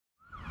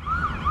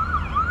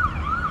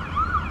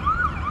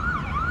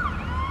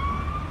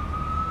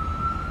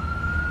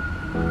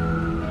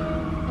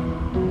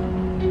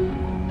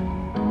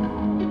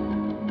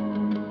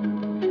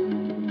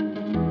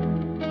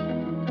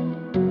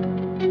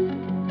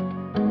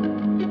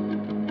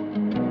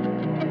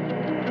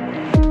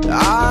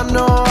I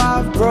know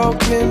I've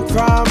broken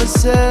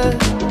promises.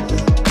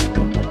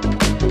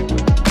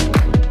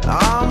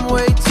 I'm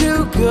way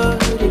too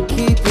good at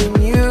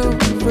keeping you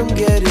from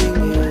getting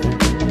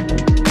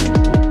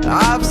in.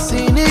 I've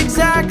seen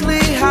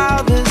exactly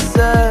how this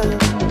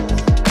ends.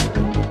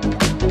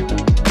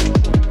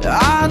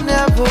 I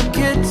never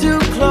get too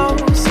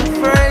close,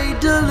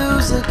 afraid to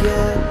lose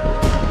again.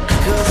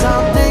 'Cause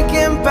I'm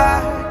thinking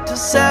back to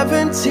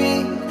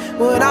 17,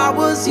 when I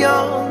was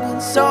young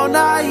and so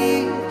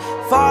naive,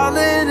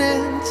 falling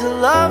into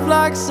love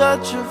like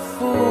such a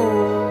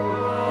fool.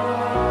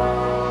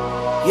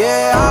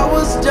 Yeah, I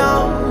was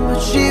dumb,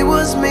 but she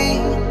was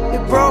me.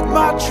 It broke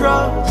my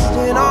trust,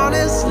 and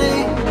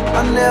honestly,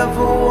 I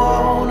never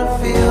wanna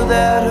feel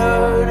that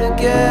hurt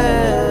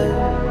again.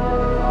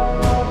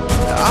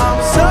 I'm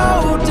so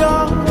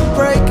done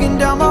breaking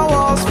down my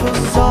walls for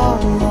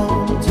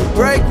someone to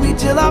break me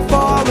till I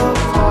fall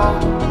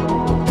apart.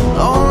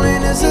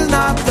 Loneliness is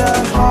not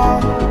that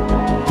hard.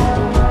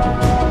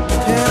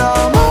 And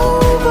I'm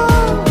over,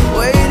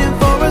 waiting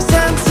for a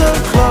sense of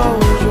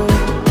closure,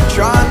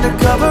 trying to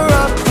cover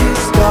up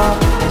these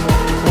scars,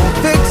 won't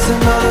fix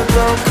another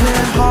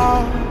broken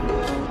heart.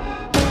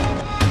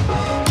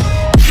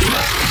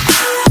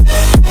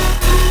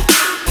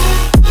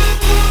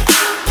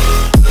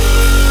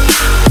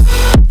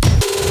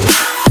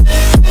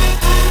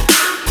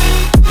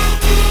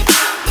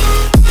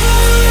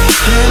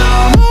 And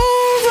I'm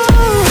over,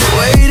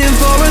 waiting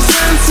for a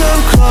sense of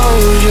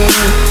closure,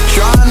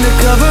 trying to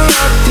cover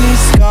up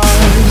these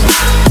scars,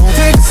 won't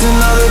fix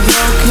another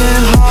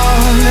broken heart,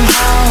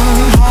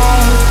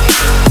 heart.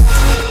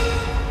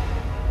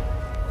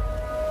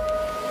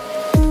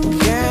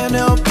 Can't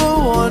help but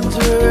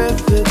wonder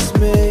if it's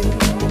me.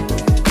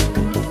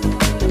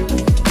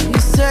 You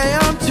say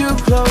I'm too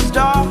closed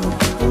off,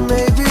 but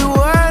maybe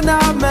we're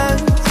not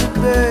meant to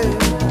be.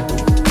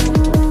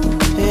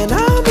 And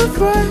I'm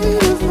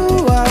afraid of who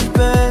I've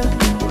been,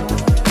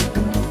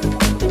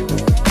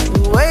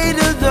 the weight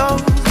of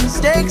those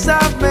mistakes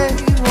I've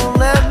made won't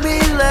let me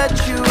let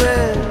you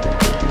in.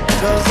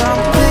 'Cause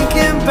I'm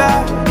thinking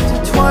back to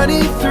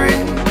 23,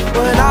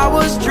 when I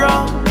was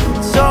drunk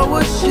and so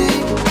was she.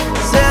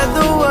 Said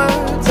the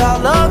words I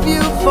love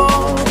you for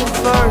the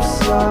first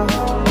time.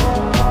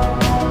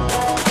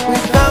 We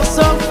felt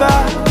so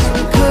fast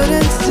we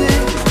couldn't see.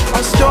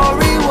 Our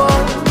story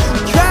was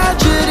a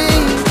tragedy.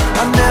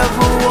 I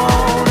never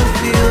wanna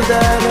feel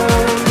that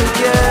hurt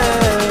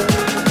again.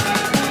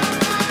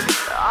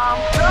 I'm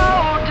so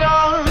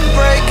done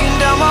breaking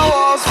down my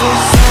walls for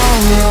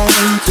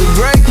someone to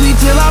break me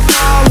till I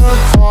fall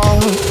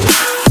apart.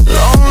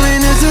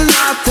 Loneliness is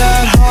not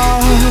that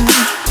hard.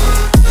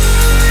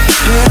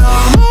 And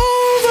I'm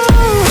over,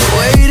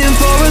 waiting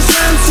for a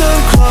sense of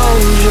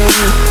closure,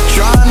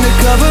 trying to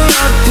cover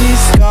up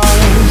these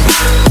scars,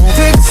 won't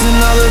fix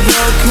another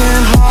broken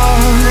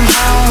heart,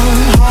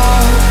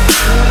 heart.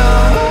 And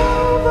I'm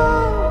over,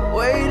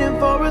 waiting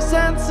for a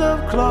sense of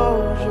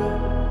closure,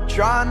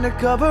 trying to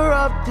cover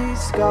up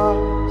these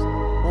scars,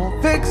 won't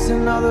fix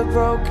another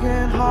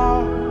broken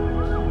heart.